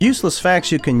Useless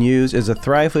Facts You Can Use is a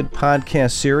Thrivehood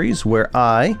podcast series where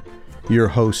I, your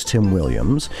host Tim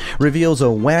Williams, reveals a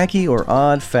wacky or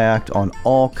odd fact on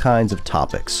all kinds of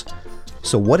topics.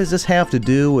 So what does this have to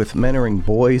do with mentoring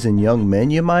boys and young men,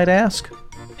 you might ask?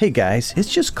 Hey guys,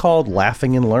 it's just called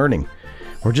laughing and learning.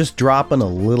 We're just dropping a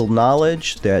little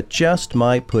knowledge that just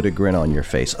might put a grin on your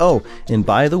face. Oh, and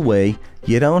by the way,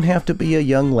 you don't have to be a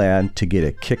young lad to get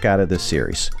a kick out of this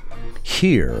series.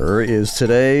 Here is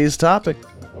today's topic.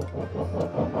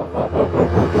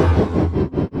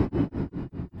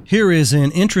 Here is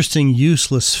an interesting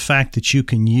useless fact that you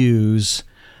can use.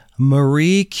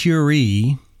 Marie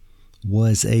Curie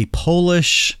was a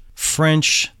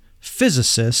Polish-French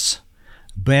physicist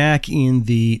back in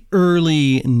the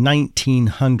early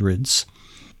 1900s.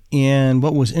 And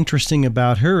what was interesting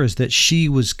about her is that she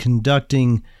was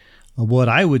conducting what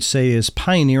I would say is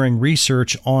pioneering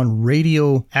research on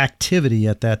radioactivity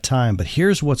at that time. But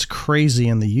here's what's crazy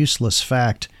and the useless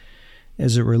fact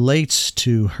as it relates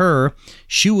to her.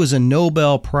 She was a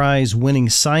Nobel Prize winning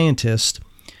scientist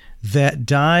that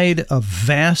died of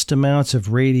vast amounts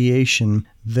of radiation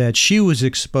that she was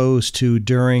exposed to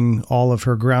during all of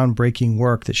her groundbreaking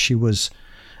work that she was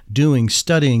doing,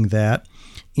 studying that.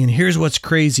 And here's what's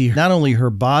crazy. Not only her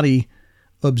body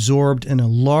absorbed in a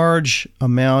large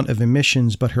amount of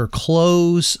emissions, but her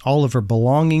clothes, all of her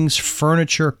belongings,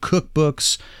 furniture,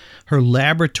 cookbooks, her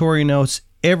laboratory notes,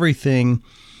 everything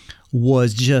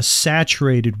was just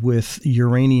saturated with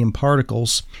uranium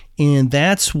particles. And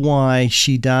that's why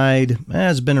she died,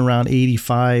 it's been around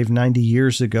 85, 90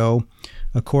 years ago,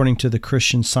 according to the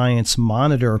Christian Science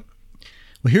Monitor.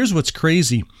 Well, here's what's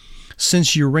crazy.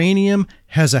 Since uranium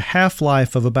has a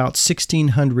half-life of about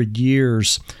 1,600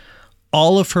 years,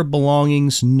 all of her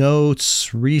belongings,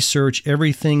 notes, research,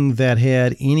 everything that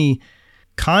had any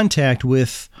contact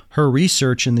with her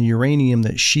research in the uranium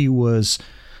that she was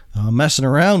messing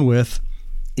around with,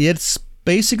 it's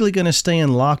basically going to stay in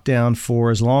lockdown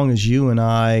for as long as you and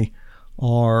I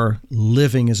are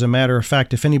living. As a matter of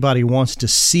fact, if anybody wants to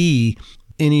see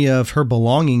any of her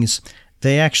belongings,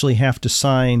 they actually have to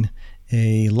sign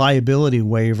a liability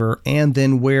waiver and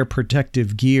then wear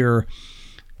protective gear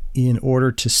in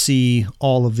order to see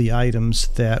all of the items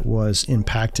that was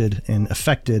impacted and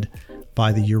affected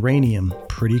by the uranium.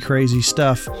 Pretty crazy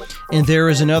stuff. And there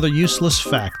is another useless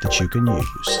fact that you can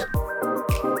use.